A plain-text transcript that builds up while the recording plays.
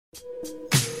Hello,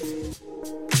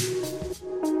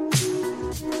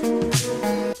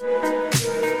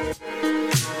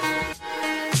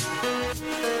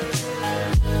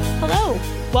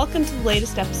 welcome to the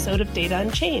latest episode of Data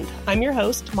Unchained. I'm your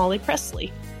host, Molly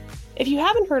Presley. If you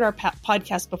haven't heard our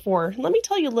podcast before, let me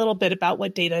tell you a little bit about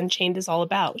what Data Unchained is all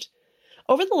about.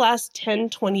 Over the last 10,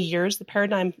 20 years, the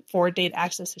paradigm for data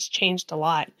access has changed a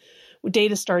lot.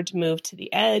 Data started to move to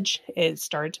the edge, it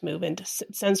started to move into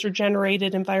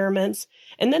sensor-generated environments,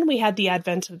 and then we had the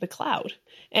advent of the cloud.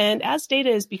 And as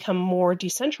data has become more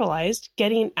decentralized,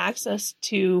 getting access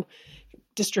to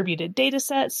distributed data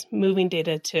sets, moving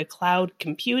data to cloud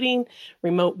computing,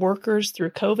 remote workers through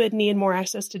COVID needed more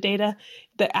access to data.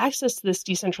 The access to this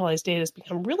decentralized data has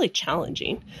become really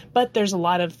challenging, but there's a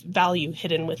lot of value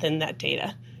hidden within that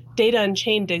data. Data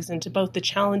Unchained digs into both the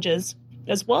challenges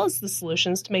as well as the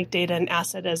solutions to make data an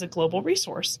asset as a global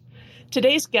resource.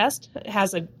 Today's guest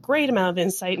has a great amount of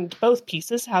insight into both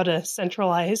pieces, how to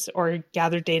centralize or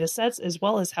gather data sets, as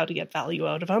well as how to get value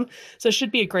out of them. So it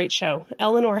should be a great show.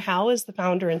 Eleanor Howe is the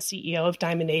founder and CEO of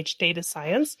Diamond Age Data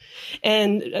Science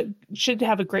and should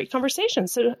have a great conversation.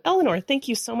 So Eleanor, thank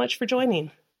you so much for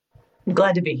joining. I'm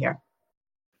glad to be here.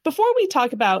 Before we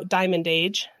talk about Diamond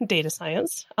Age Data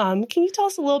Science, can you tell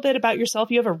us a little bit about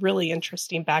yourself? You have a really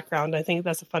interesting background. I think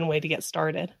that's a fun way to get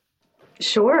started.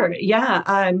 Sure.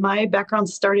 Yeah. My background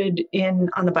started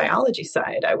on the biology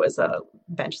side. I was a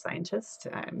bench scientist,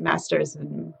 master's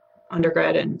in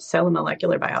undergrad in cell and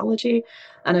molecular biology.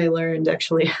 And I learned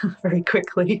actually very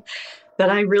quickly that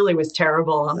I really was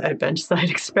terrible at bench side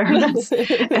experiments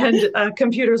and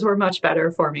computers were much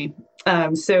better for me.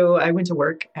 So I went to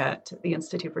work at the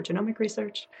Institute for Genomic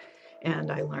Research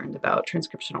and I learned about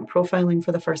transcriptional profiling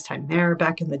for the first time there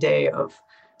back in the day of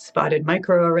spotted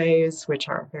microarrays, which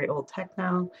are very old tech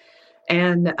now.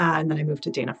 And then I moved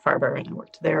to Dana-Farber and I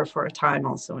worked there for a time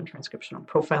also in transcriptional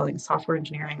profiling, software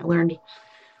engineering. I learned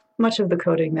much of the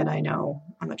coding that I know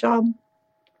on the job.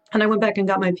 And I went back and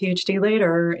got my PhD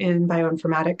later in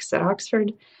bioinformatics at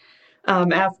Oxford.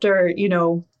 After,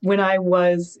 when I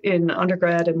was in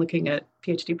undergrad and looking at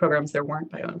PhD programs, there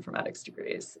weren't bioinformatics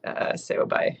degrees. So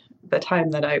by the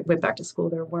time that I went back to school,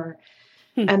 there were.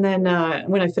 And then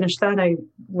when I finished that, I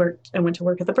went to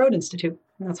work at the Broad Institute.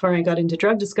 And that's where I got into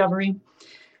drug discovery,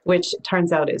 which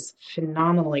turns out is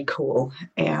phenomenally cool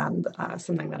and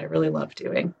something that I really love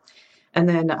doing. And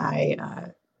then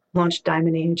I launched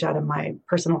Diamond Age out of my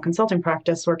personal consulting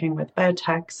practice, working with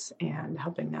biotechs and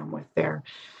helping them with their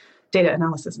data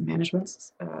analysis and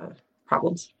management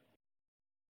problems.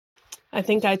 I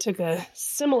think I took a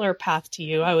similar path to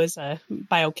you. I was a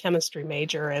biochemistry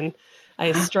major and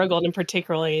I struggled in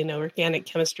particularly in organic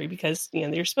chemistry because,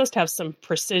 you're supposed to have some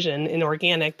precision in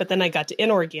organic, but then I got to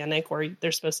inorganic where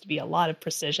there's supposed to be a lot of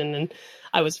precision. And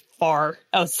I was far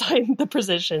outside the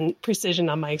precision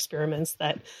on my experiments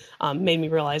that made me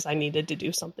realize I needed to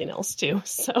do something else too.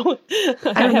 So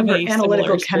I remember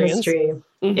analytical chemistry.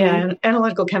 Mm-hmm. Yeah,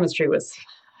 analytical chemistry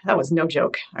that was no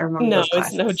joke. I remember those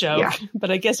classes. It's no joke. Yeah.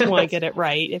 But I guess you want to get it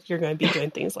right if you're going to be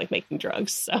doing things like making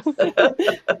drugs. So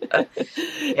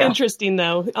Interesting,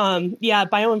 though.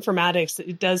 Bioinformatics,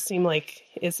 it does seem like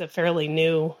it's a fairly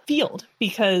new field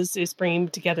because it's bringing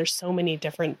together so many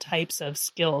different types of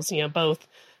skills, both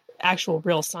actual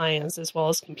real science as well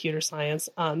as computer science.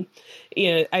 As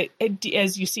you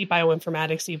see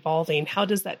bioinformatics evolving, how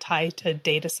does that tie to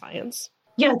data science?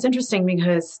 Yeah, it's interesting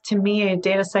because to me,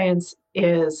 data science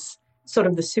is sort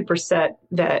of the superset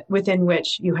that within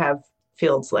which you have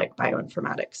fields like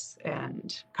bioinformatics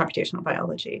and computational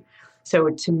biology. So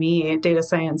to me, data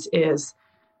science is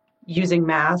using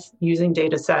math, using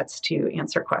data sets to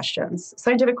answer questions,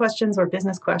 scientific questions or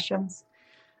business questions.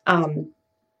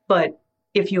 But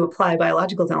if you apply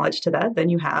biological knowledge to that, then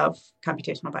you have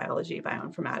computational biology,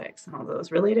 bioinformatics, and all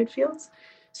those related fields.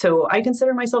 So I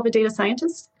consider myself a data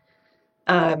scientist.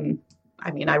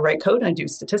 I write code, I do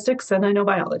statistics, and I know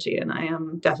biology, and I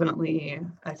am definitely,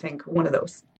 I think, one of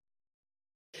those.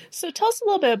 So tell us a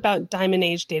little bit about Diamond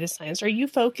Age Data Science. Are you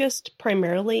focused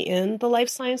primarily in the life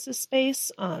sciences space?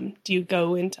 Do you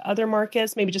go into other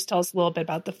markets? Maybe just tell us a little bit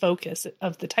about the focus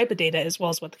of the type of data as well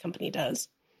as what the company does.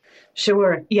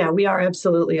 Sure. Yeah, we are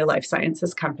absolutely a life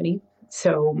sciences company.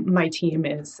 So my team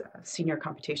is senior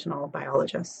computational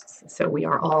biologists. So we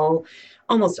are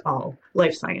almost all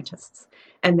life scientists.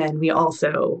 And then we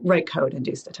also write code and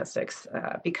do statistics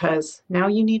because now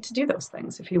you need to do those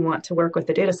things. If you want to work with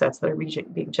the data sets that are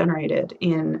being generated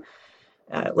in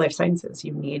life sciences,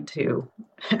 you need to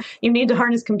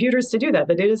harness computers to do that.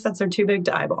 The data sets are too big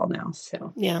to eyeball now.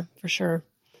 So yeah, for sure.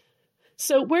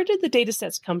 So where did the data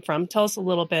sets come from? Tell us a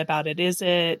little bit about it. Is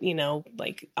it,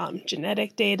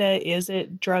 genetic data? Is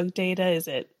it drug data? Is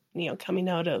it, coming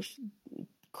out of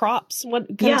crops? What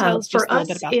kind of tell us just a little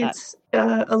bit about that? It's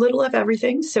a little of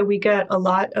everything. So we get a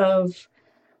lot of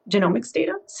genomics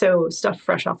data, so stuff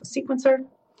fresh off a sequencer.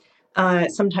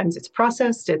 Sometimes it's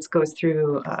processed. It goes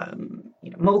through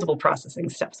multiple processing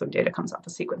steps when data comes off a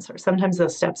sequencer. Sometimes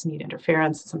those steps need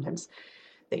interference. Sometimes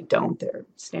they don't. Their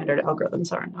standard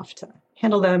algorithms are enough to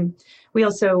handle them. We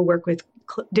also work with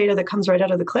data that comes right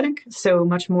out of the clinic, so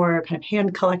much more kind of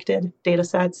hand-collected data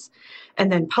sets, and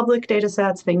then public data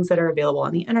sets, things that are available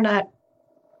on the internet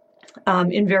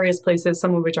in various places,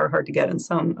 some of which are hard to get and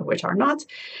some of which are not.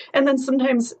 And then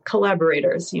sometimes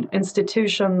collaborators,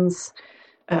 institutions,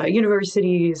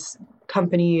 universities,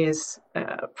 companies,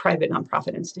 private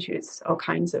nonprofit institutes, all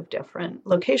kinds of different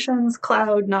locations,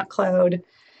 cloud, not cloud,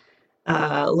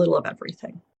 a little of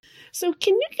everything. So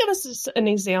can you give us an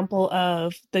example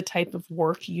of the type of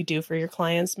work you do for your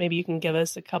clients? Maybe you can give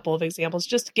us a couple of examples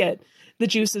just to get the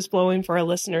juices flowing for our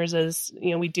listeners, as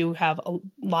we do have a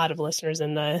lot of listeners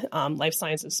in the life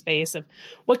sciences space. Of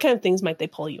what kind of things might they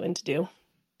pull you in to do?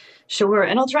 Sure.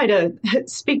 And I'll try to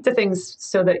speak to things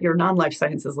so that your non-life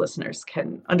sciences listeners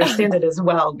can understand it as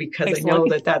well, because Excellent. I know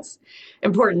that that's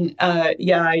important.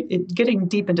 Getting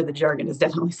deep into the jargon is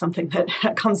definitely something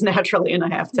that comes naturally and I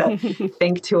have to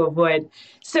think to avoid.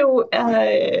 So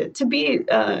to be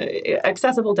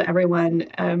accessible to everyone,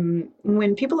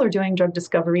 when people are doing drug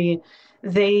discovery,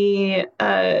 they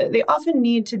often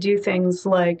need to do things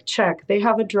like check. They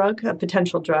have a drug, a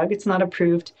potential drug. It's not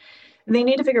approved. They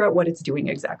need to figure out what it's doing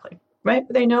exactly, right?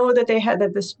 They know that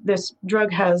this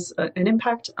drug has an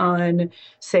impact on,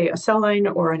 say, a cell line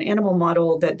or an animal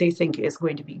model that they think is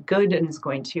going to be good and is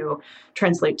going to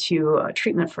translate to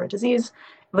treatment for a disease,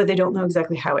 but they don't know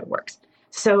exactly how it works.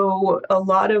 So a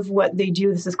lot of what they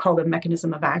do, this is called a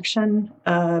mechanism of action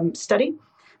study.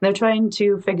 They're trying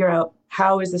to figure out,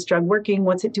 how is this drug working?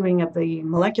 What's it doing at the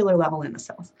molecular level in the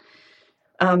cells?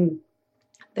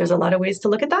 There's a lot of ways to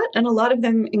look at that, and a lot of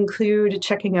them include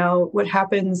checking out what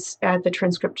happens at the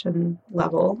transcription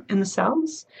level in the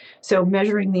cells. So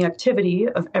measuring the activity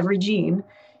of every gene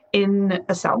in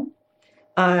a cell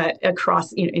across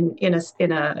the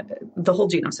whole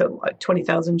genome. So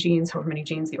 20,000 genes, however many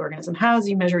genes the organism has,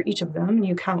 you measure each of them and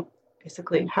you count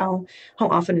basically how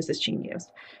often is this gene used.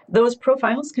 Those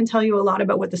profiles can tell you a lot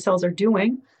about what the cells are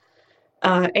doing.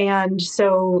 And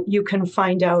so you can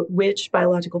find out which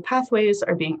biological pathways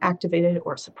are being activated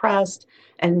or suppressed,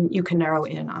 and you can narrow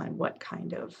in on what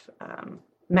kind of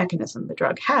mechanism the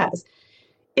drug has.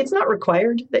 It's not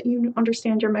required that you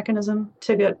understand your mechanism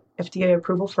to get FDA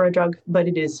approval for a drug, but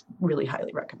it is really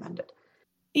highly recommended.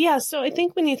 Yeah, so I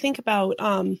think when you think about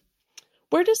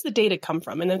where does the data come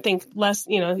from? And I think less,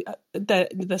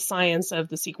 the science of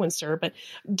the sequencer, but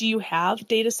do you have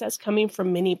data sets coming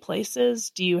from many places?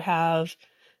 Do you have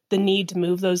the need to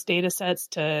move those data sets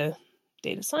to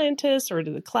data scientists or to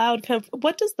the cloud?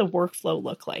 What does the workflow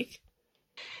look like?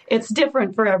 It's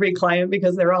different for every client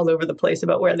because they're all over the place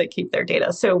about where they keep their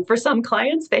data. So for some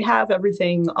clients, they have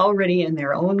everything already in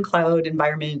their own cloud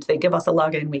environment. They give us a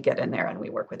login, we get in there and we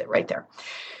work with it right there.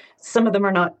 Some of them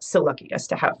are not so lucky as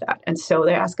to have that. And so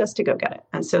they ask us to go get it.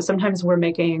 And so sometimes we're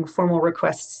making formal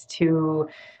requests to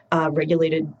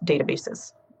regulated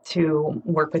databases to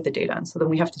work with the data. And so then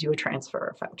we have to do a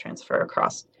file transfer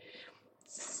across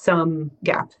some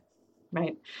gap,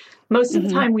 right? Most of the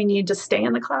time we need to stay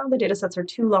in the cloud. The data sets are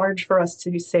too large for us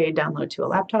to, say, download to a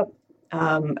laptop.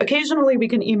 Occasionally we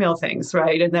can email things,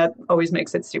 right? And that always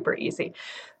makes it super easy.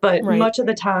 But much of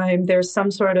the time there's some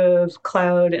sort of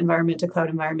cloud environment to cloud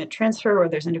environment transfer, or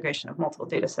there's integration of multiple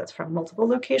data sets from multiple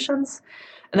locations.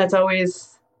 And that's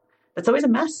always a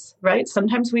mess, right?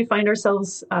 Sometimes we find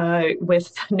ourselves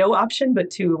with no option but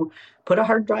to put a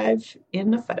hard drive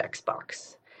in a FedEx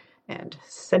box and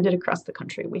send it across the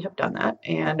country. We have done that.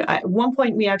 And at one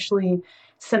point we actually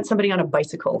sent somebody on a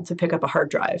bicycle to pick up a hard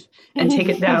drive and take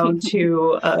it down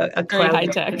to a cloud high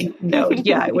tech node.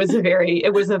 Yeah, it was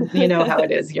you know how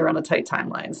it is. You're on a tight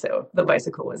timeline. So the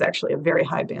bicycle was actually a very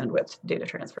high bandwidth data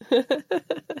transfer.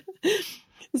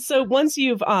 So once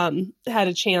you've had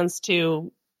a chance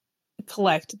to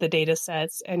collect the data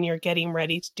sets and you're getting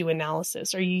ready to do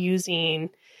analysis, are you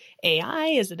using AI?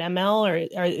 Is it ML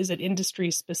or is it industry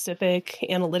specific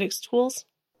analytics tools?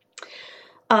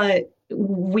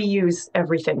 We use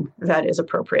everything that is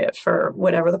appropriate for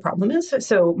whatever the problem is.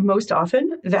 So most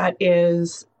often that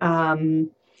is, how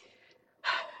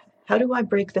do I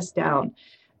break this down?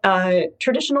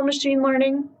 Traditional machine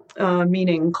learning,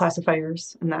 meaning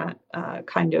classifiers and that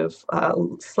kind of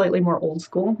slightly more old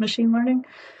school machine learning.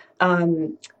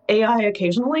 AI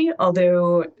occasionally,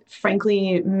 although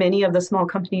frankly, many of the small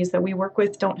companies that we work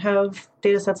with don't have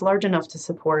data sets large enough to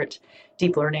support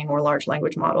deep learning or large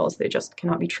language models. They just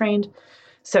cannot be trained.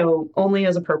 So only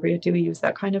as appropriate do we use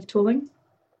that kind of tooling.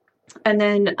 And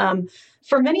then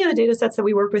for many of the data sets that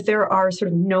we work with, there are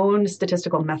sort of known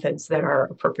statistical methods that are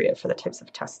appropriate for the types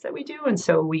of tests that we do. And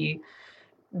so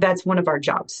that's one of our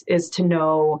jobs, is to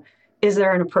know, is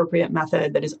there an appropriate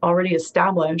method that is already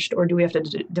established, or do we have to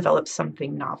develop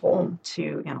something novel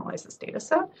to analyze this data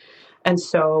set? And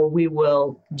so we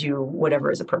will do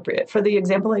whatever is appropriate. For the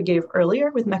example I gave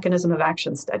earlier with mechanism of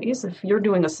action studies, if you're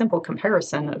doing a simple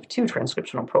comparison of two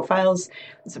transcriptional profiles,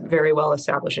 it's very well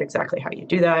established exactly how you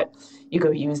do that. You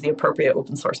go use the appropriate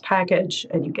open source package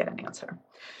and you get an answer.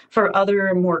 For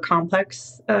other more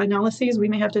complex analyses, we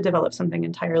may have to develop something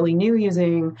entirely new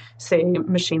using, say,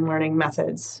 machine learning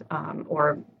methods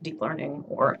or deep learning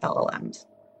or LLMs.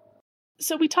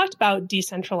 So we talked about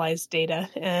decentralized data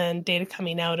and data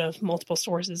coming out of multiple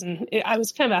sources. And I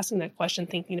was kind of asking that question,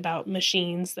 thinking about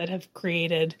machines that have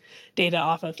created data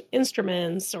off of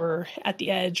instruments or at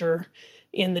the edge or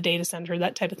in the data center,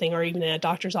 that type of thing, or even in a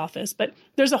doctor's office. But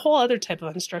there's a whole other type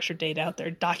of unstructured data out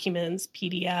there, documents,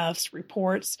 PDFs,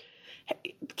 reports.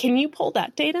 Can you pull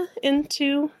that data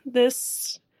into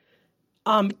this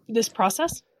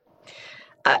process?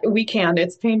 We can.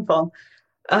 It's painful.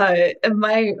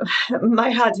 My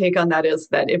hot take on that is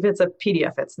that if it's a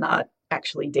PDF, it's not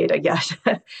actually data yet,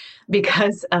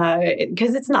 because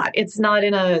it's not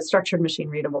in a structured machine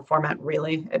readable format,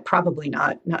 really. Probably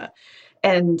not.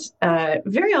 And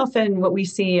very often what we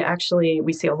see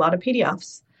a lot of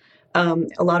PDFs,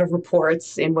 a lot of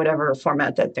reports in whatever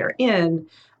format that they're in,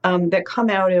 that come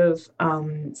out of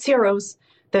CROs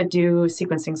that do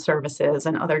sequencing services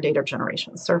and other data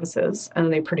generation services,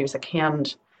 and they produce a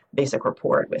canned basic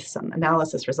report with some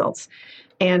analysis results.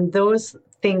 And those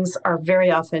things are very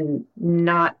often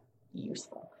not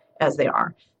useful as they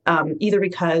are, either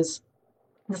because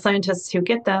the scientists who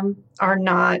get them are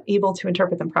not able to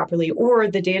interpret them properly, or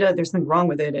the data, there's something wrong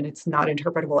with it and it's not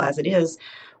interpretable as it is,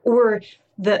 or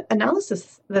the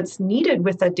analysis that's needed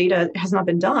with that data has not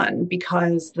been done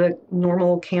because the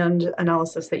normal canned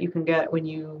analysis that you can get when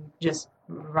you just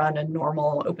run a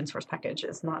normal open source package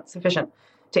is not sufficient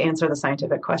to answer the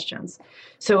scientific questions.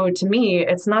 So to me,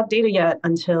 it's not data yet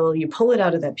until you pull it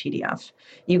out of that PDF,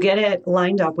 you get it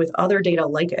lined up with other data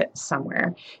like it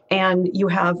somewhere, and you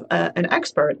have an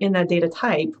expert in that data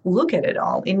type look at it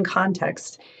all in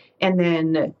context, and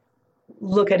then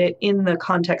look at it in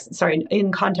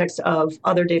context of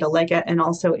other data like it, and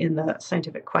also in the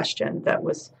scientific question that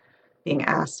was being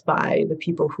asked by the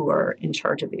people who are in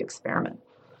charge of the experiment.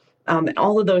 And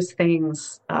all of those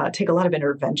things take a lot of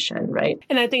intervention, right?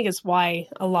 And I think it's why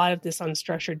a lot of this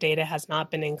unstructured data has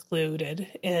not been included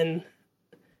in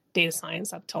data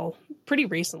science up till pretty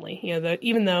recently.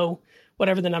 Even though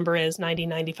whatever the number is,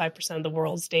 95% of the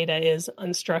world's data is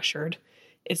unstructured,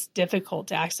 it's difficult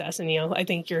to access. And, I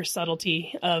think your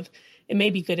subtlety of it may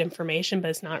be good information,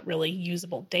 but it's not really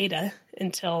usable data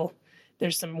until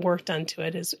there's some work done to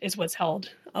it is what's held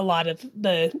a lot of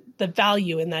the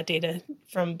value in that data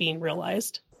from being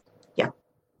realized. Yeah,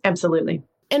 absolutely.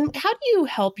 And how do you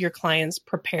help your clients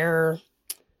prepare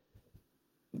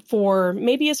for,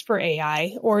 maybe it's for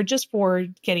AI or just for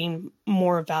getting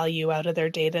more value out of their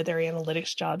data, their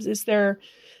analytics jobs? Is there,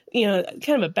 kind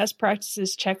of a best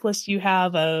practices checklist you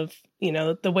have of,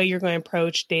 the way you're going to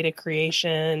approach data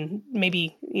creation,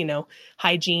 maybe,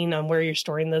 hygiene on where you're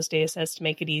storing those data sets to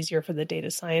make it easier for the data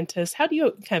scientists? How do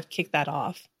you kind of kick that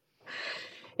off?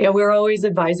 Yeah, we're always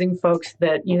advising folks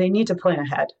that they need to plan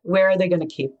ahead. Where are they going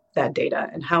to keep that data,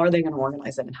 and how are they going to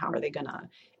organize it, and how are they going to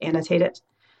annotate it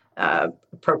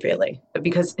appropriately?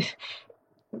 Because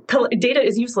data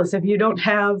is useless if you don't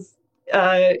have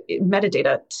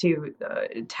metadata to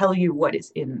tell you what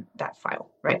is in that file,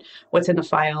 right? What's in the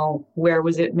file, where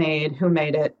was it made, who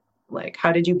made it, like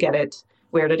how did you get it,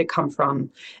 where did it come from?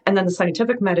 And then the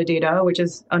scientific metadata, which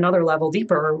is another level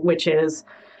deeper, which is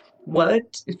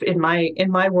what in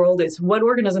my world is what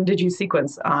organism did you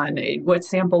sequence on, what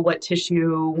sample, what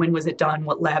tissue, when was it done,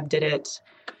 what lab did it,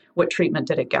 what treatment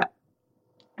did it get?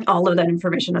 All of that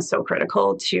information is so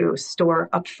critical to store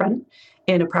upfront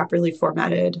in a properly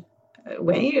formatted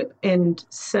way, and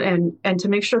to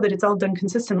make sure that it's all done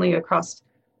consistently across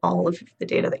all of the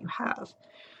data that you have.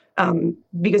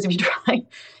 Because if you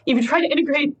try to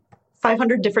integrate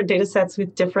 500 different data sets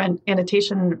with different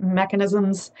annotation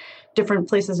mechanisms, different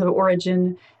places of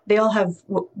origin, they all have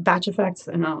batch effects.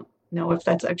 I don't know if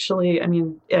that's actually,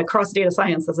 across data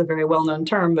science, that's a very well-known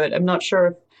term, but I'm not sure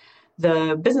if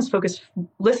the business focused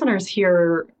listeners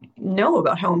here know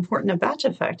about how important a batch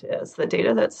effect is. The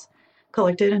data that's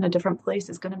collected in a different place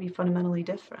is going to be fundamentally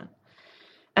different.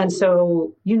 And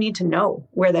so you need to know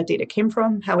where that data came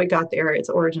from, how it got there, its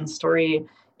origin story,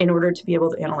 in order to be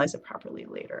able to analyze it properly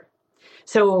later.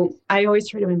 So I always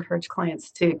try to encourage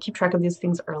clients to keep track of these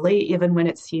things early, even when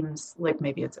it seems like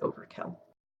maybe it's overkill.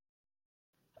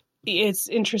 It's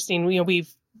interesting.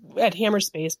 We've at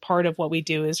Hammerspace, part of what we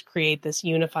do is create this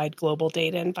unified global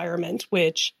data environment,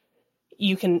 which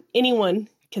anyone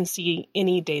can see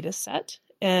any data set,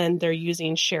 and they're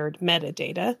using shared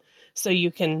metadata. So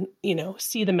you can,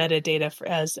 see the metadata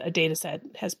as a data set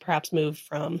has perhaps moved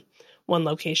from one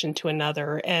location to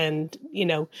another and,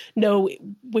 know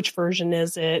which version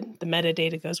is it, the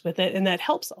metadata goes with it. And that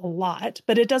helps a lot,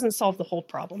 but it doesn't solve the whole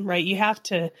problem, right? You have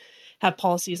to have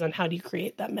policies on how do you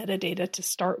create that metadata to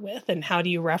start with and how do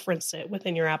you reference it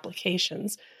within your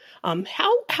applications.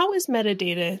 How is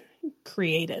metadata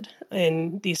created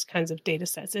in these kinds of data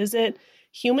sets? Is it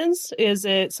humans? Is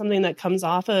it something that comes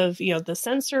off of, the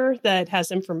sensor that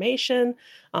has information?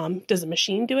 Does a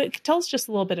machine do it? Tell us just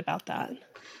a little bit about that.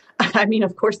 I mean,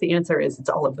 of course, the answer is it's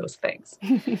all of those things.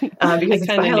 Because it's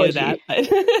biology. Knew that.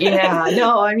 But yeah,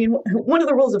 no, I mean, one of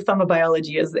the rules of thumb of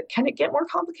biology is that can it get more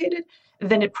complicated?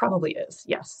 Then it probably is.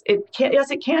 Yes, it can.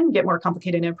 Yes, it can get more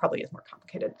complicated, and it probably is more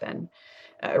complicated than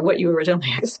what you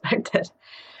originally expected.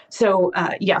 So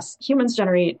yes, humans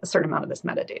generate a certain amount of this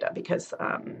metadata because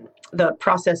the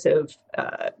process of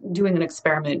doing an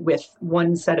experiment with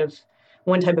one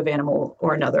type of animal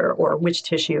or another, or which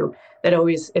tissue,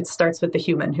 it starts with the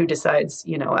human who decides,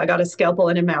 I got a scalpel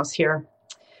and a mouse here.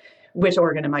 Which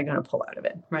organ am I going to pull out of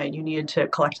it, right? You needed to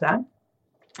collect that.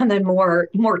 And then more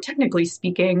technically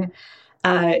speaking,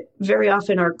 very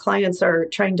often our clients are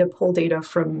trying to pull data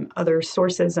from other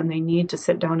sources and they need to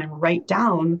sit down and write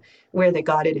down where they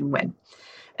got it and when.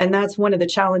 And that's one of the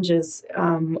challenges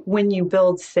when you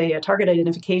build, say, a target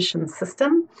identification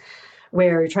system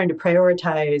where you're trying to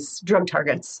prioritize drug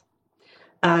targets.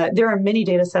 There are many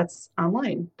data sets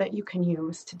online that you can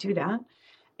use to do that.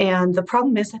 And the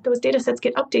problem is that those data sets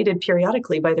get updated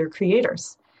periodically by their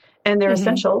creators. And they're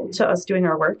essential to us doing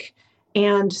our work.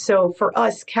 And so for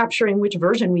us, capturing which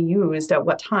version we used at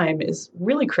what time is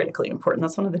really critically important.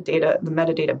 That's one of the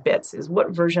metadata bits, is what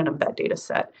version of that data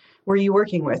set were you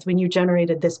working with when you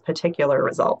generated this particular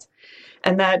result.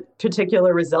 And that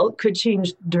particular result could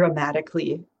change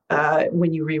dramatically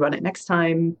when you rerun it next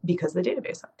time because the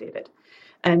database updated.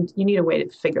 And you need a way to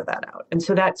figure that out. And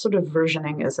so that sort of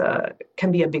versioning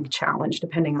can be a big challenge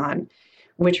depending on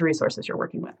which resources you're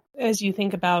working with. As you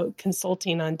think about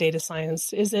consulting on data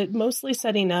science, is it mostly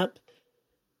setting up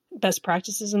best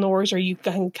practices in the orgs, or are you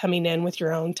coming in with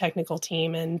your own technical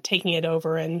team and taking it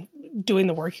over and doing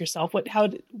the work yourself?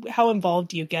 How involved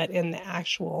do you get in the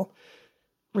actual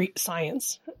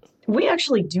science? We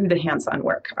actually do the hands-on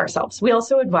work ourselves. We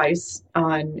also advise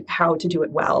on how to do it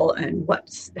well and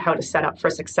how to set up for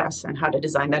success and how to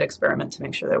design that experiment to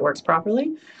make sure that it works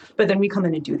properly. But then we come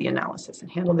in and do the analysis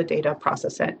and handle the data,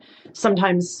 process it,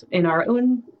 sometimes in our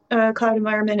own cloud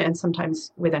environment and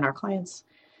sometimes within our clients.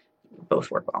 Both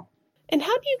work well. And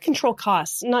how do you control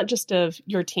costs, not just of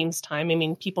your team's time? I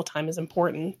mean, people time is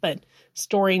important, but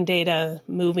storing data,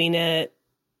 moving it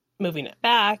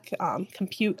back,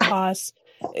 compute costs.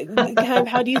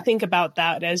 How do you think about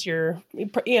that as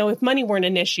if money weren't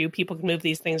an issue, people could move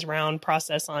these things around,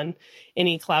 process on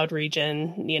any cloud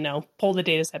region, pull the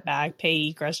data set back, pay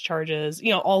egress charges,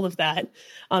 all of that.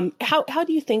 How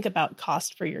do you think about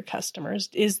cost for your customers?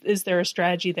 Is there a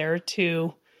strategy there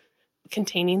to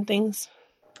containing things?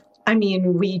 I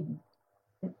mean,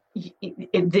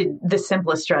 the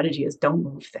simplest strategy is don't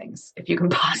move things if you can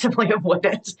possibly avoid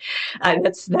it.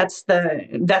 That's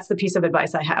the piece of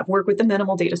advice I have. Work with the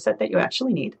minimal data set that you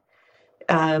actually need.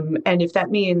 And if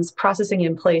that means processing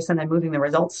in place and then moving the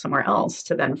results somewhere else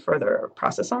to then further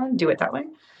process on, do it that way.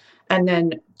 And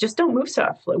then just don't move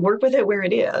stuff. Work with it where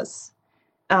it is.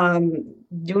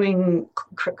 Doing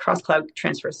cross-cloud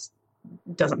transfers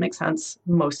doesn't make sense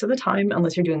most of the time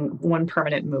unless you're doing one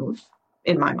permanent move,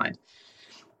 in my mind.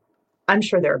 I'm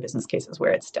sure there are business cases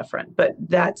where it's different, but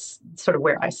that's sort of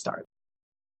where I start.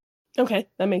 Okay,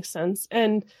 that makes sense.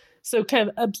 And so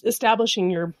kind of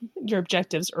establishing your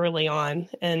objectives early on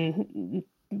and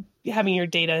having your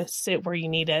data sit where you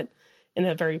need it in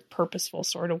a very purposeful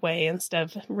sort of way instead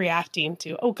of reacting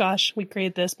to, oh gosh, we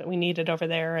created this, but we need it over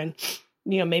there. And,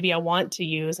 maybe I want to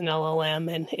use an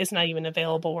LLM and it's not even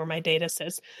available where my data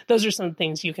sits. Those are some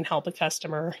things you can help a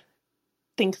customer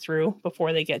think through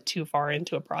before they get too far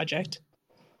into a project.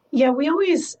 Yeah, we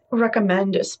always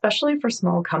recommend, especially for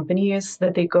small companies,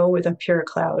 that they go with a pure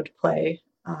cloud play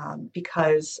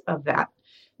because of that,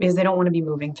 because they don't want to be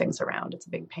moving things around. It's a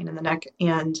big pain in the neck.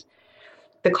 And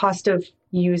the cost of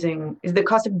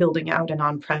building out an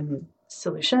on-prem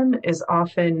solution is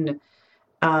often,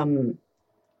 um,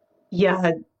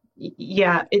 yeah,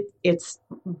 it's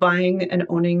buying and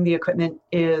owning the equipment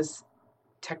is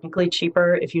technically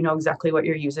cheaper if you know exactly what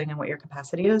you're using and what your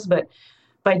capacity is, but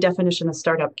by definition, a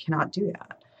startup cannot do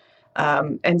that.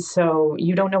 And so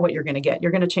you don't know what you're going to get.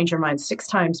 You're going to change your mind 6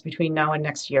 times between now and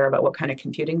next year about what kind of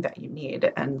computing that you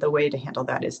need. And the way to handle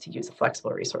that is to use a flexible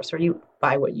resource, or you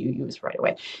buy what you use right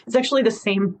away. It's actually the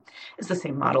same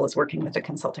model as working with a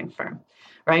consulting firm,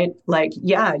 right? Like,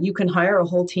 yeah, you can hire a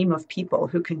whole team of people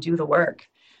who can do the work,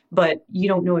 but you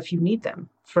don't know if you need them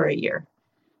for a year.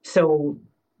 So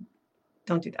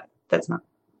don't do that. That's not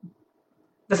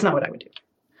what I would do.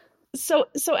 So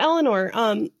Eleanor,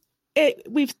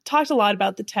 we've talked a lot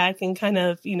about the tech and kind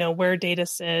of, where data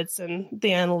sits and the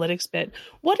analytics bit.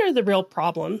 What are the real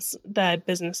problems that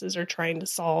businesses are trying to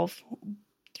solve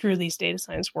through these data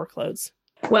science workloads?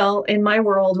 Well, in my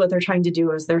world, what they're trying to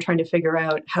do is they're trying to figure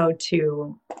out how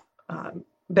to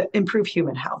improve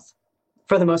human health.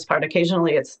 For the most part,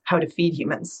 occasionally it's how to feed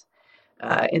humans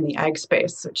in the ag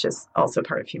space, which is also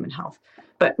part of human health.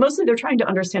 But mostly they're trying to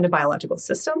understand a biological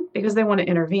system because they want to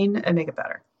intervene and make it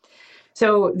better.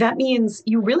 So that means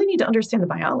you really need to understand the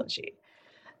biology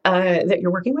that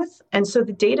you're working with. And so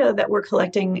the data that we're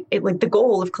collecting, the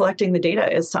goal of collecting the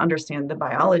data is to understand the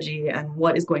biology and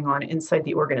what is going on inside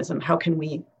the organism. How can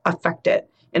we affect it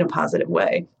in a positive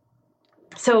way?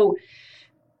 So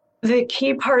the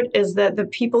key part is that the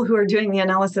people who are doing the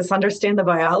analysis understand the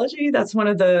biology. That's one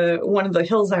of the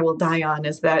hills I will die on,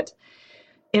 is that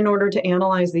in order to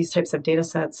analyze these types of data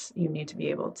sets, you need to be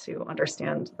able to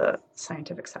understand the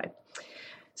scientific side.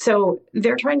 So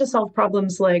they're trying to solve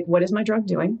problems like, what is my drug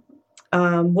doing?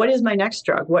 What is my next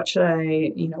drug? What should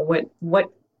I,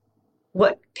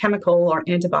 what chemical or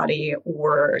antibody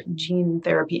or gene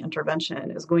therapy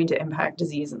intervention is going to impact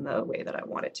disease in the way that I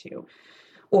want it to?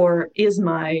 Or is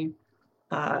my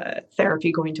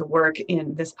therapy going to work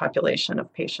in this population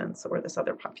of patients or this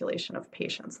other population of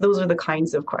patients? Those are the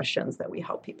kinds of questions that we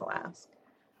help people ask.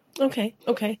 Okay.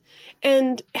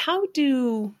 And how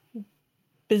do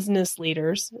business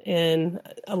leaders in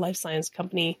a life science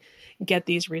company get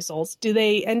these results? Do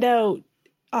they end out,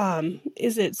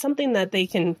 is it something that they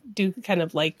can do kind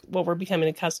of like what we're becoming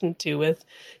accustomed to with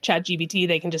ChatGPT?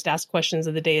 They can just ask questions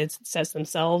of the data sets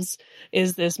themselves.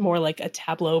 Is this more like a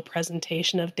Tableau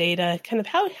presentation of data? Kind of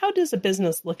how does a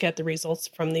business look at the results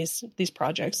from these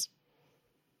projects?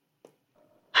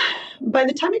 By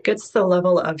the time it gets to the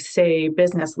level of, say,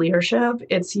 business leadership,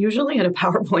 it's usually in a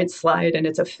PowerPoint slide, and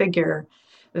it's a figure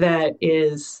that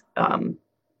is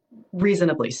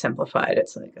reasonably simplified.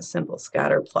 It's like a simple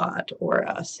scatter plot or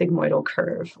a sigmoidal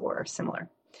curve or similar.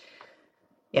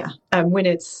 Yeah. When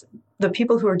it's the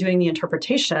people who are doing the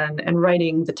interpretation and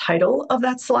writing the title of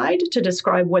that slide to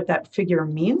describe what that figure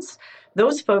means,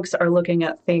 those folks are looking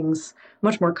at things,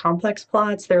 much more complex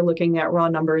plots. They're looking at raw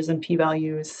numbers and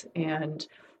p-values and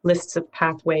lists of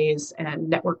pathways and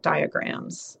network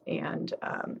diagrams and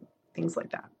things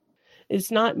like that.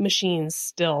 It's not machines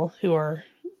still who are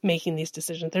making these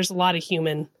decisions. There's a lot of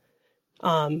human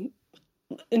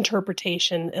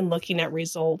interpretation and looking at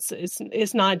results.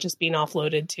 It's not just being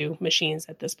offloaded to machines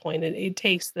at this point. It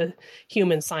takes the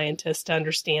human scientist to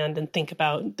understand and think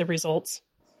about the results.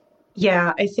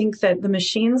 Yeah, I think that the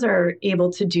machines are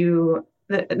able to do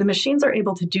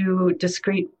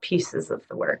discrete pieces of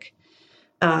the work.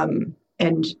 And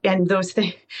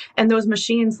those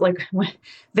machines, like,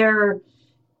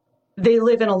 they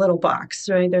live in a little box,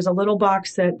 right? There's a little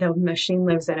box that the machine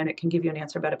lives in, and it can give you an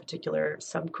answer about a particular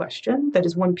sub-question. That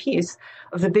is one piece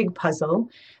of the big puzzle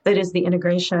that is the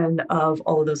integration of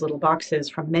all of those little boxes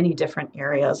from many different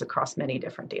areas across many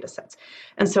different data sets.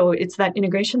 And so it's that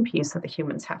integration piece that the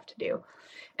humans have to do.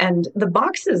 And the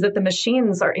boxes that the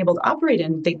machines are able to operate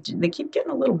in, they keep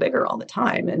getting a little bigger all the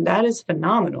time. And that is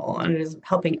phenomenal, and it is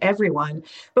helping everyone.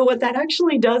 But what that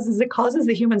actually does is it causes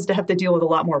the humans to have to deal with a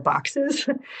lot more boxes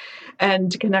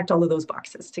and to connect all of those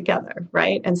boxes together,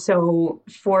 right? And so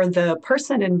for the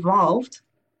person involved,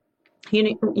 they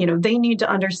need to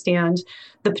understand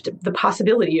the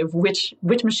possibility of which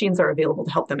machines are available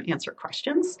to help them answer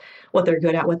questions, what they're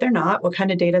good at, what they're not, what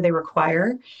kind of data they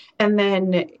require, and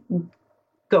then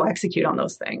go execute on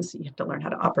those things. You have to learn how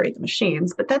to operate the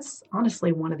machines, but that's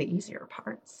honestly one of the easier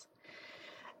parts.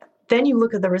 Then you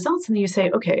look at the results and you say,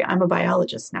 okay, I'm a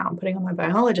biologist now. I'm putting on my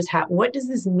biologist hat. What does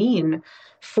this mean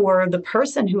for the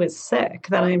person who is sick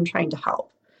that I am trying to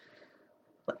help?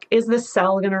 is this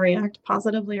cell going to react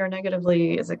positively or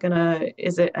negatively? Is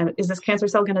this cancer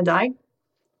cell going to die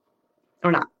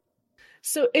or not?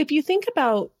 So if you think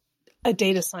about a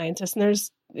data scientist,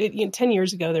 and 10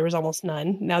 years ago, there was almost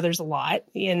none. Now there's a lot.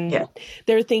 And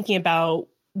they're thinking about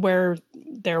where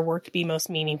their work could be most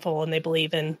meaningful. And they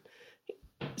believe in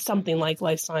something like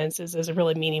life sciences as a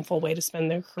really meaningful way to spend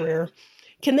their career.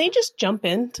 Can they just jump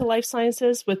into life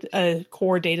sciences with a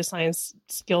core data science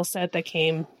skill set that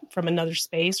came from another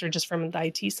space or just from the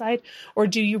IT side? Or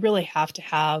do you really have to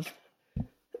have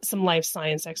some life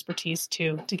science expertise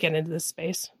to get into this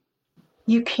space?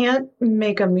 You can't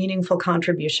make a meaningful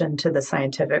contribution to the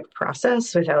scientific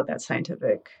process without that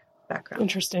scientific background.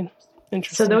 Interesting.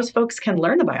 So those folks can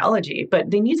learn the biology, but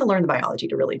they need to learn the biology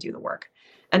to really do the work.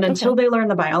 And until they learn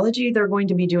the biology, they're going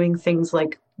to be doing things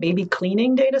like maybe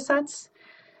cleaning data sets.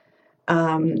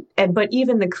 But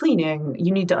even the cleaning,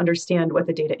 you need to understand what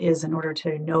the data is in order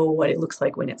to know what it looks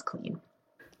like when it's clean.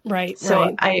 Right.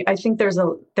 So I think there's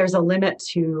a limit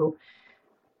to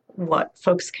what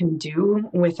folks can do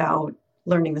without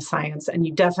learning the science. And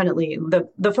you definitely,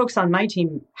 the folks on my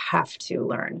team have to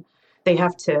learn. They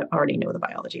have to already know the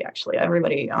biology, actually.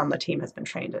 Everybody on the team has been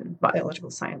trained in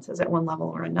biological sciences at one level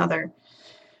or another.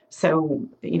 So,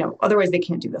 otherwise they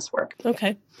can't do this work.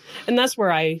 Okay. And that's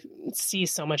where I see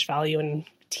so much value in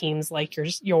teams like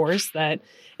yours, that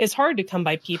it's hard to come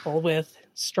by people with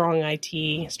strong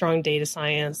IT, strong data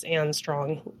science, and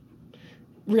strong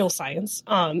real science,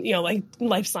 like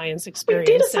life science experience.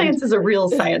 Data science is a real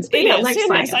science, but life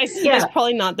science. It's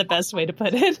probably not the best way to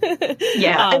put it.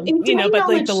 But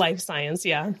like the life science,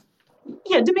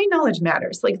 domain knowledge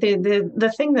matters. Like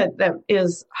the thing that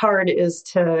is hard is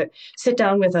to sit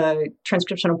down with a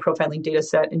transcriptional profiling data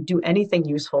set and do anything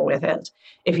useful with it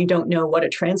if you don't know what a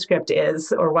transcript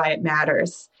is or why it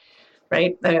matters.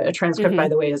 Right? A transcript, by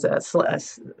the way, is a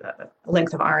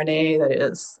length of RNA that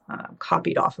is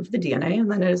copied off of the DNA, and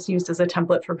then it is used as a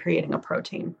template for creating a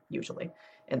protein, usually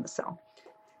in the cell.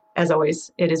 As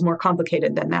always, it is more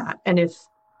complicated than that. And if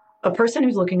a person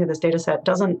who's looking at this data set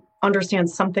doesn't understand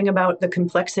something about the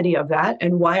complexity of that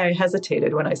and why I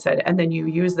hesitated when I said, and then you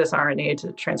use this RNA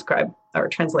to transcribe or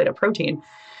translate a protein,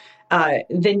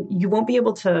 then you won't be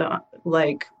able to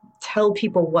tell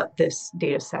people what this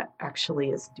data set actually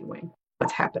is doing.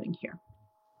 What's happening here.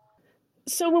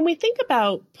 So when we think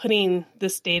about putting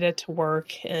this data to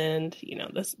work and,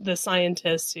 the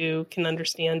scientists who can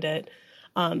understand it,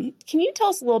 can you tell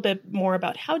us a little bit more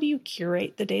about how do you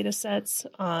curate the data sets?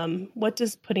 What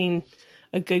does putting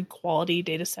a good quality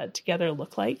data set together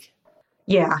look like?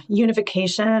 Yeah,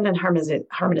 unification and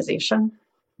harmonization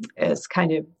is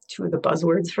kind of two of the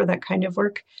buzzwords for that kind of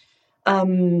work.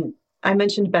 I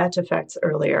mentioned batch effects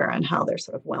earlier and how they're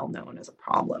sort of well known as a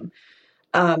problem.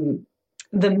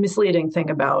 The misleading thing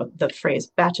about the phrase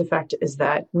batch effect is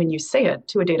that when you say it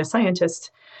to a data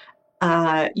scientist,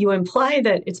 you imply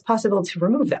that it's possible to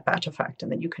remove that batch effect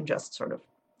and that you can just sort of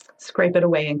scrape it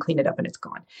away and clean it up and it's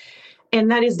gone.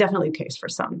 And that is definitely the case for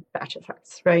some batch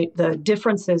effects, right? The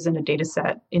differences in a data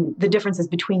set, the differences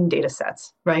between data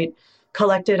sets, right?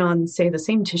 Collected on, say, the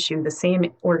same tissue, the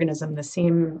same organism, the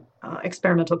same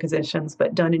experimental conditions,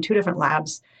 but done in two different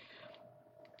labs.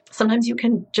 Sometimes you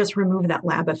can just remove that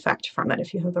lab effect from it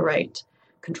if you have the right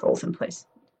controls in place.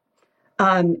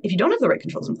 If you don't have the right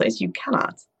controls in place, you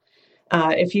cannot.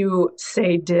 If you,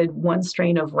 say, did one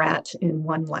strain of rat in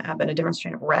one lab and a different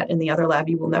strain of rat in the other lab,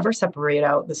 you will never separate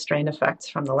out the strain effects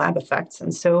from the lab effects.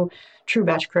 And so true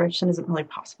batch correction isn't really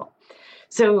possible.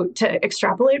 So to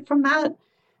extrapolate from that,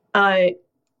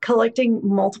 collecting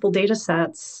multiple data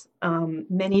sets,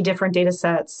 many different data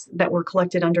sets that were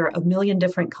collected under a million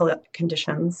different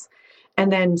conditions,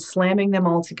 and then slamming them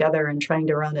all together and trying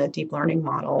to run a deep learning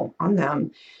model on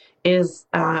them is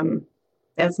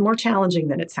that's more challenging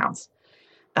than it sounds.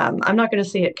 I'm not going to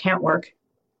say it can't work,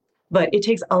 but it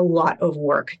takes a lot of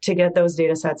work to get those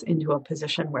data sets into a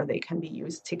position where they can be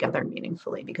used together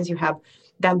meaningfully, because you have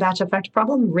that batch effect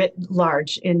problem writ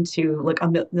large into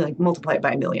multiply it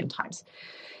by a million times.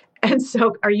 And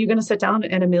so are you going to sit down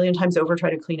and a million times over try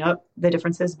to clean up the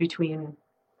differences between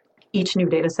each new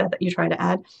data set that you try to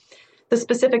add? The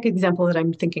specific example that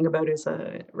I'm thinking about is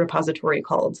a repository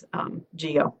called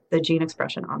GEO, the Gene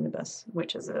Expression Omnibus,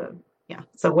 which is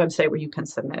it's a website where you can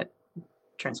submit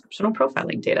transcriptional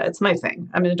profiling data. It's my thing.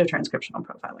 I'm into transcriptional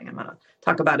profiling. I'm going to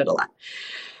talk about it a lot.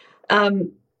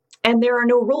 And there are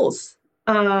no rules.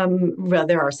 Well,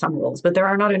 there are some rules, but there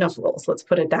are not enough rules, let's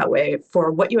put it that way,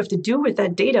 for what you have to do with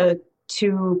that data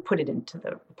to put it into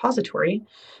the repository,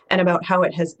 and about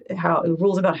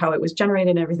rules about how it was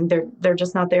generated and everything. They're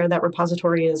just not there. That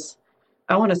repository is,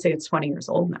 I want to say it's 20 years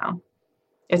old now.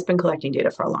 It's been collecting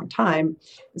data for a long time.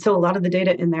 So a lot of the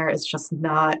data in there is just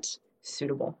not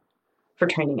suitable for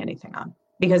training anything on,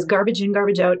 because garbage in,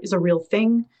 garbage out is a real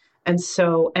thing. And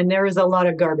there is a lot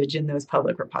of garbage in those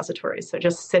public repositories. So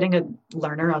just sitting a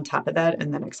learner on top of that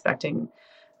and then expecting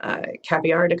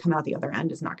caviar to come out the other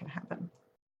end is not going to happen.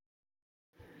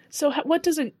 So what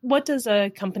does a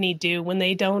company do when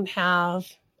they don't have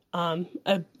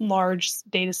a large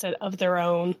data set of their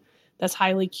own that's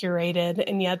highly curated,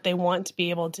 and yet they want to be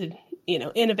able to,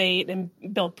 innovate and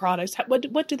build products?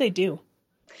 What do they do?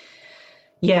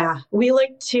 Yeah, we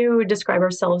like to describe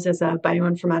ourselves as a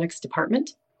bioinformatics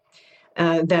department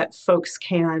that folks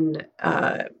can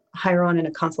hire on in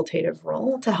a consultative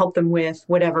role to help them with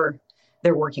whatever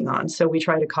they're working on. So we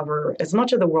try to cover as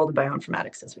much of the world of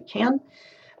bioinformatics as we can.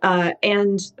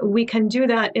 And we can do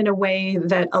that in a way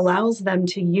that allows them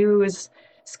to use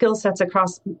skill sets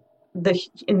across the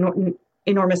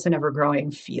enormous and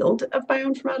ever-growing field of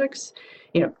bioinformatics,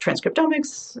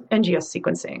 transcriptomics, NGS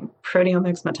sequencing,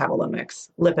 proteomics, metabolomics,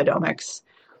 lipidomics,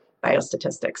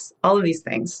 biostatistics, all of these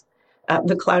things.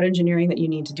 The cloud engineering that you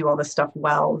need to do all this stuff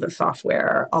well, the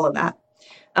software, all of that.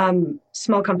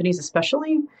 Small companies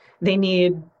especially, they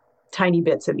need tiny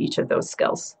bits of each of those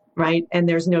skills, right? And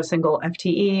there's no single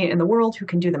FTE in the world who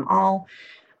can do them all.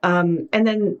 And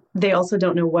then they also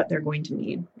don't know what they're going to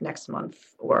need next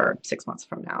month or 6 months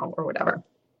from now or whatever.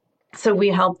 So we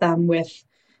help them with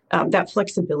that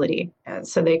flexibility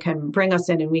so they can bring us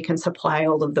in and we can supply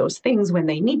all of those things when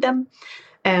they need them.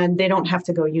 And they don't have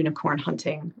to go unicorn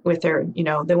hunting with their,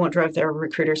 they won't drive their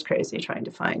recruiters crazy trying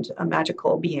to find a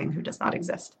magical being who does not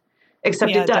exist.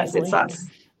 Except it does. Definitely. It's us.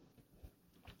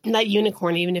 And that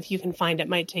unicorn, even if you can find it,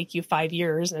 might take you 5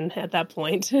 years. And at that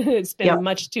point, it's been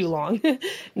much too long.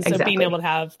 And so being able to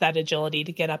have that agility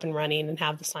to get up and running and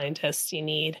have the scientists you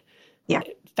need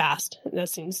fast, that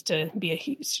seems to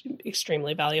be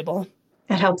extremely valuable.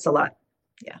 It helps a lot.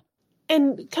 Yeah.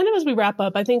 And kind of as we wrap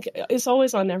up, I think it's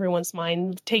always on everyone's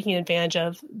mind taking advantage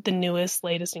of the newest,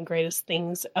 latest, and greatest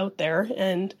things out there.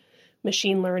 And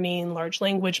machine learning, large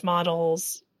language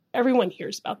models, everyone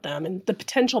hears about them and the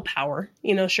potential power.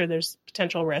 Sure, there's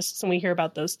potential risks, and we hear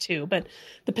about those too. But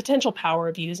the potential power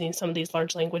of using some of these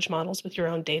large language models with your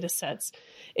own data sets.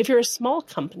 If you're a small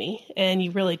company and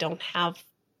you really don't have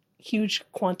huge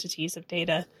quantities of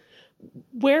data,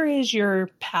 where is your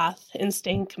path in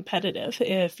staying competitive?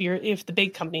 If the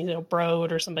big company,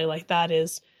 Broad or somebody like that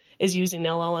is using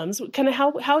LLMs, kind of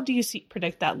how do you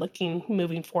predict that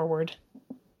moving forward?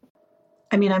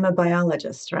 I mean, I'm a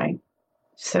biologist, right?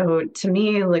 So to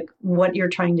me, like what you're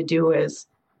trying to do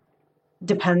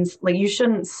depends. Like you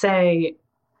shouldn't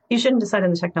decide on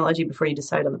the technology before you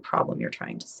decide on the problem you're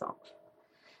trying to solve.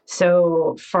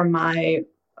 So for my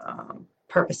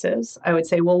purposes, I would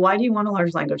say, well, why do you want a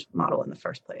large language model in the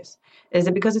first place? Is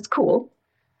it because it's cool?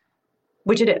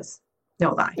 Which it is.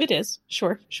 No lie. It is.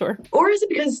 Sure. Or is it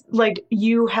because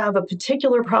you have a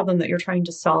particular problem that you're trying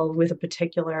to solve with a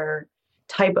particular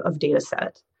type of data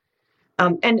set?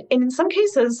 And in some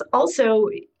cases, also,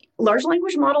 large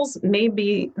language models may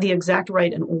be the exact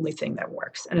right and only thing that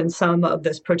works. And in some of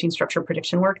this protein structure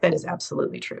prediction work, that is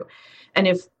absolutely true. And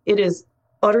if it is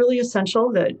utterly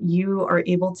essential that you are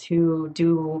able to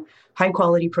do high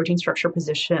quality protein structure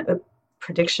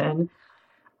prediction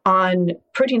on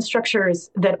protein structures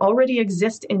that already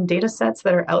exist in data sets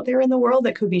that are out there in the world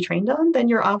that could be trained on, then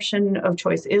your option of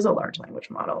choice is a large language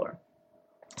model or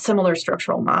similar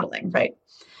structural modeling, right?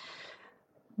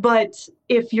 But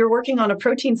if you're working on a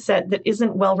protein set that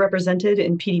isn't well represented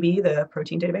in PDB, the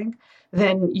protein data bank,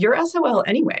 then you're SOL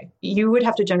anyway. You would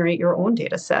have to generate your own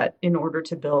data set in order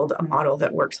to build a model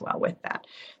that works well with that.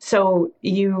 So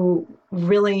you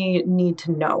really need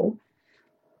to know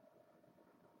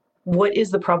what is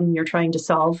the problem you're trying to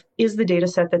solve? Is the data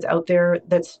set that's out there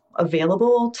that's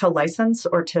available to license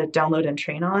or to download and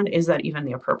train on, is that even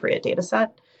the appropriate data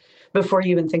set? Before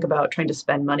you even think about trying to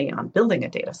spend money on building a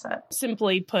data set.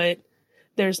 Simply put,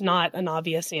 there's not an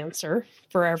obvious answer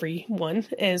for everyone.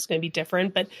 It's going to be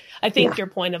different. But I think your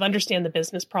point of understand the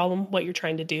business problem, what you're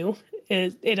trying to do,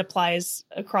 it applies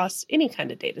across any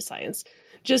kind of data science.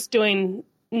 Just doing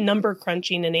number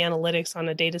crunching and analytics on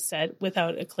a data set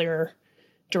without a clear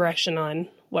direction on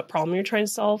what problem you're trying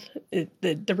to solve,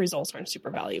 the results aren't super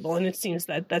valuable. And it seems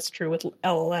that that's true with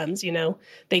LLMs.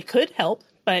 They could help,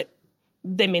 but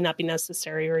they may not be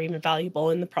necessary or even valuable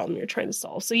in the problem you're trying to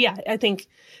solve. So yeah, I think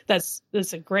that's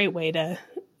a great way to,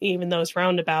 even though it's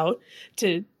roundabout,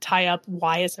 to tie up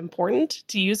why it's important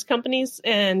to use companies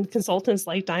and consultants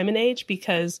like Diamond Age,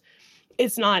 because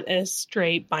it's not a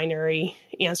straight binary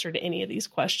answer to any of these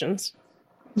questions.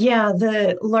 Yeah,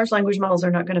 the large language models are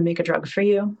not going to make a drug for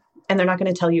you. and they're not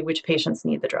going to tell you which patients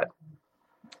need the drug.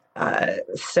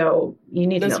 So you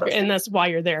need to know those. And that's why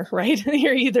you're there, right?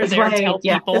 You're either there to help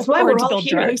people that's why or we're to all build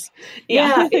here. drugs.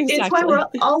 Exactly. It's why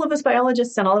exactly. all of us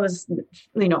biologists and all of us,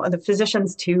 the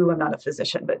physicians too. I'm not a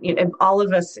physician, but all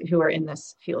of us who are in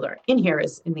this field are in here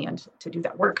is in the end to do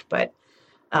that work. But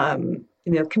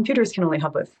computers can only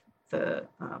help with the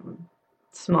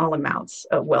small amounts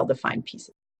of well-defined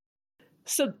pieces.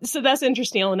 So that's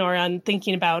interesting, Eleanor, on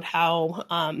thinking about how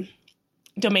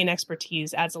domain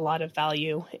expertise adds a lot of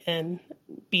value in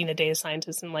being a data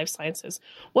scientist in life sciences.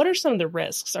 What are some of the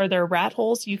risks? Are there rat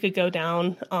holes you could go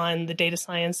down on the data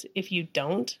science if you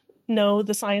don't know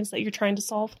the science that you're trying to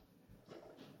solve?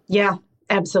 Yeah,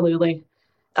 absolutely.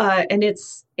 And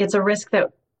it's a risk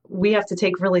that we have to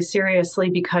take really seriously,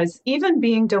 because even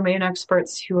being domain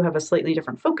experts who have a slightly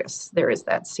different focus, there is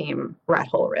that same rat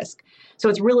hole risk. So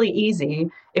it's really easy,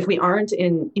 if we aren't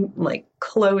in like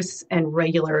close and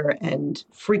regular and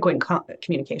frequent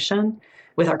communication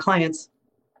with our clients,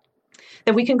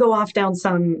 that we can go off down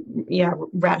some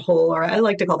rat hole, or I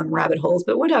like to call them rabbit holes,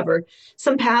 but whatever,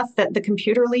 some path that the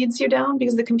computer leads you down,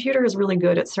 because the computer is really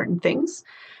good at certain things.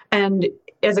 And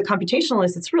as a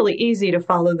computationalist, it's really easy to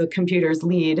follow the computer's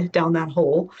lead down that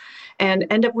hole and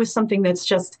end up with something that's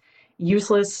just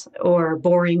useless or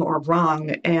boring or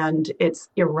wrong, and it's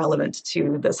irrelevant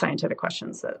to the scientific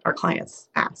questions that our clients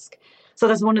ask. So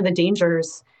that's one of the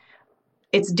dangers.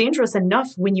 It's dangerous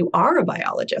enough when you are a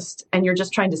biologist and you're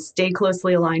just trying to stay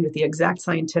closely aligned with the exact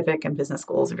scientific and business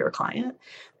goals of your client.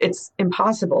 It's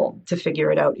impossible to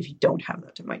figure it out if you don't have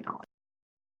that domain knowledge.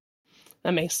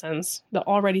 That makes sense. The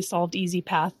already solved easy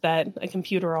path that a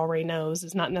computer already knows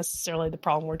is not necessarily the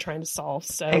problem we're trying to solve.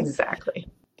 So exactly.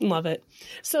 Love it.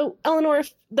 So, Eleanor,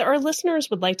 if our listeners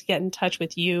would like to get in touch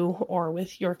with you or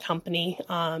with your company,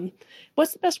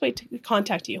 what's the best way to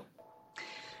contact you?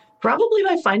 Probably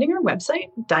by finding our website,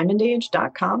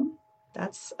 diamondage.com.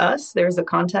 That's us. There's a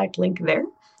contact link there.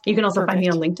 You can also find me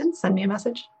on LinkedIn. Send me a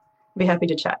message. I'd be happy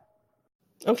to chat.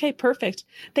 Okay, perfect.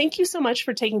 Thank you so much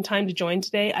for taking time to join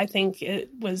today. I think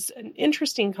it was an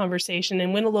interesting conversation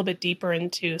and went a little bit deeper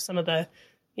into some of the,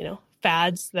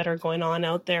 fads that are going on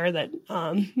out there that,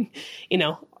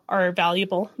 are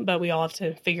valuable, but we all have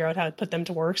to figure out how to put them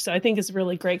to work. So I think it's a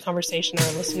really great conversation.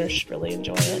 Our listeners should really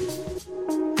enjoy it.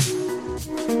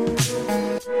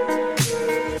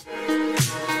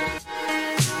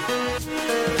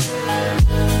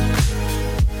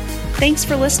 Thanks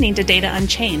for listening to Data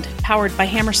Unchained, powered by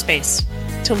Hammerspace.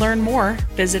 To learn more,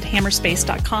 visit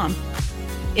hammerspace.com.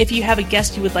 If you have a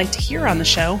guest you would like to hear on the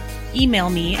show, email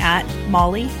me at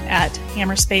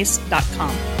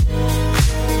molly@hammerspace.com.